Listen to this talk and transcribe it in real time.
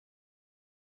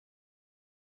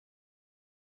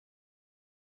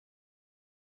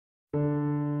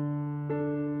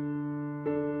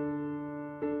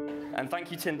And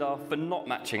thank you, Tinder, for not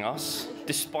matching us,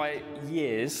 despite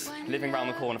years living around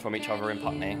the corner from each other in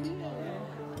Putney.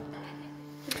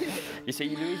 You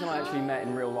see, Louise and I actually met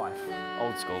in real life,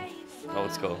 old school.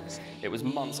 Old school. It was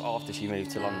months after she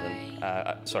moved to London,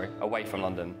 away from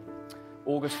London.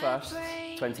 August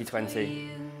 1st,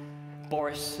 2020.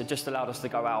 Boris had just allowed us to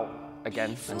go out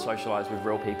again and socialise with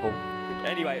real people.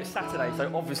 Anyway, it was Saturday,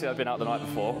 so obviously I'd been out the night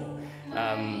before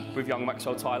with young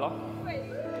Maxwell Tyler.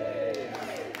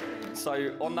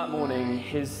 So on that morning,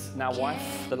 his now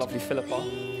wife, the lovely Philippa,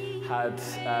 had,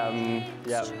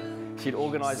 she'd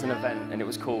organised an event and it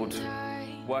was called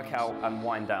Work Out and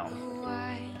Wind Down.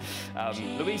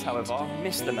 Louise, however,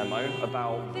 missed the memo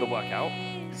about the workout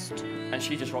and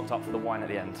she just rocked up for the wine at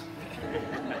the end.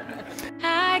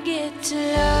 I get to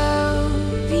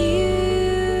love you.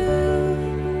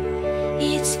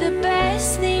 It's the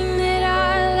best thing that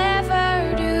I'll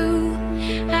ever do.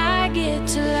 I get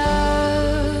to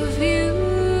love you.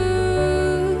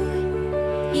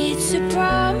 It's a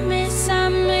promise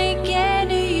I'm making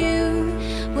to you.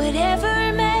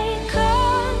 Whatever may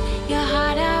come, your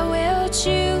heart I will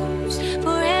choose.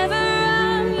 Forever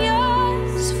I'm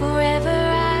yours, forever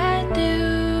I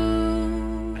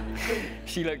do.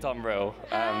 She looked unreal.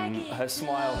 Her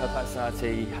smile, her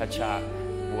personality, her chat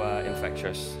were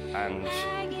infectious, and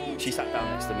she sat down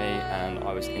next to me and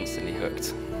I was instantly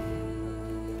hooked.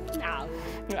 Ow.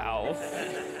 Ow.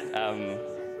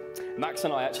 Max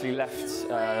and I actually left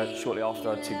shortly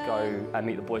after to go and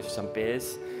meet the boys for some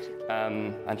beers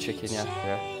and chicken, yeah.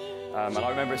 And I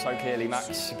remember it so clearly.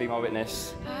 Max, be my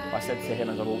witness, I said to him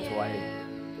as I walked away,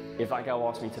 if that girl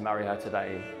asked me to marry her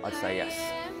today, I'd say yes.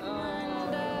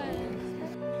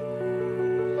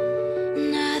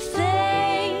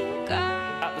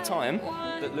 At the time,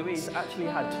 that Louise actually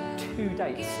had 2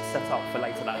 dates set up for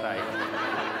later that day.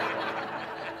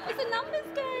 It's a numbers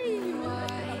game.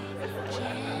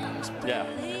 Yeah.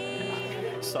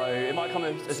 So it might come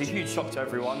as a huge shock to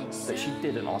everyone that she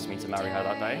didn't ask me to marry her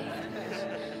that day.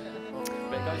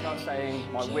 But it goes without saying,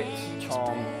 my wit,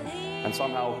 charm, and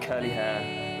somehow curly hair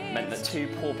meant that 2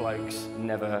 poor blokes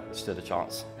never stood a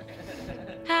chance.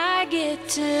 I get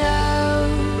to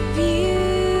love you.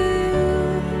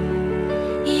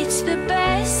 It's the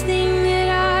best thing that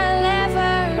I'll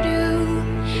ever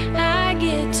do. I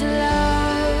get to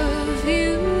love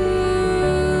you.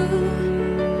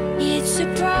 It's a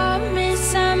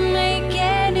promise I'm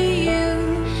making to you.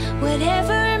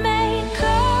 Whatever may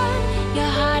come, your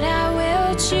heart I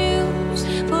will choose.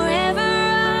 Forever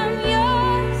I'm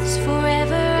yours,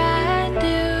 forever I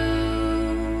do.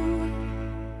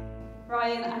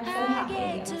 Ryan, I'm so happy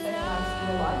and so proud to be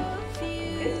your wife.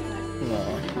 Good.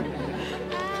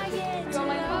 You're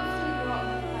my constant rock,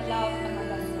 my love and my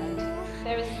best friend.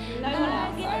 There is no one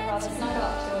else that I'd rather snuggle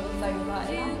up to on the sofa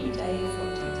in happy days,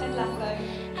 watching Ted Lasso,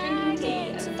 drinking tea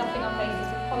and stuffing our faces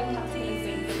with polycaps sweets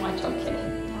and white chocolate.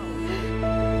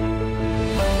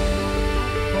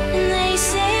 And they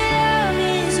say love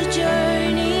is a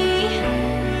journey.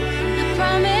 I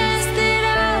promise that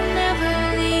I'll never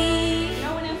leave. No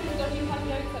one else has got you have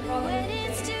jokes that rather than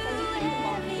It's too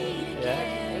heavy.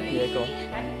 Yeah, go on.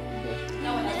 no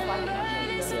one else like it.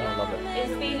 Yeah, I love it.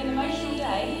 It's been an emotional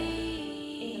day,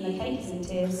 even the cake is in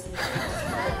tears.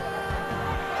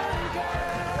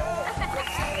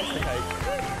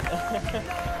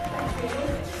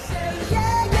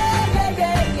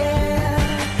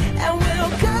 And we'll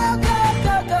go, go,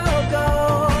 go, go, go.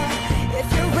 If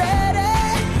you're ready,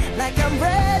 like I'm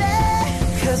ready.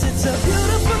 'Cause it's a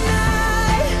beautiful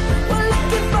night. We're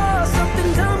looking for something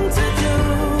dumb to do.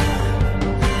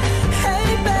 Hey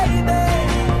baby,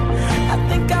 I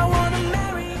think I wanna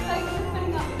marry you. Thank you for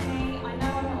putting up with me. I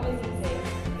know I'm not always easy.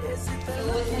 You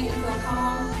always make me feel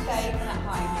calm, safe and at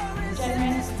home. You're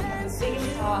generous, you have the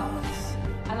biggest heart,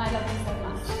 and I love you so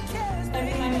much.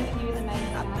 Every moment with you is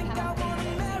amazing, and I cannot think of it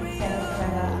together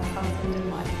forever and husband and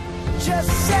wife. Just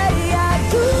say I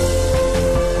do.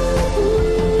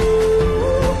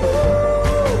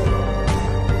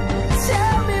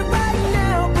 Tell me right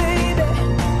now, baby.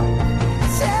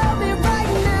 Tell me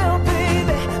right now,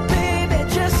 baby. Baby,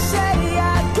 just say I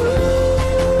do.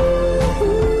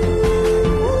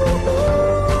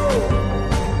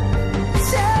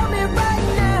 Tell me right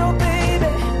now,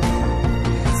 baby.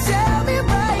 Tell me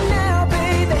right now,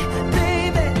 baby.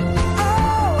 Baby,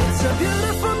 oh, it's a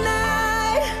beautiful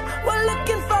night. We're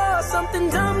looking for something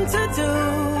dumb to do.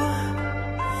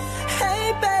 Hey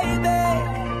baby,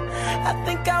 I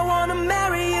think I wanna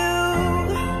marry you.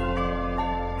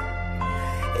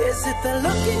 Is it the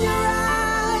look in your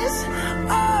eyes,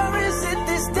 or is it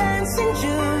this dancing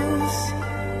juice?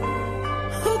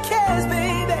 Who cares,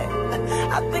 baby?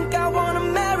 I think I wanna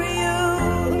marry you.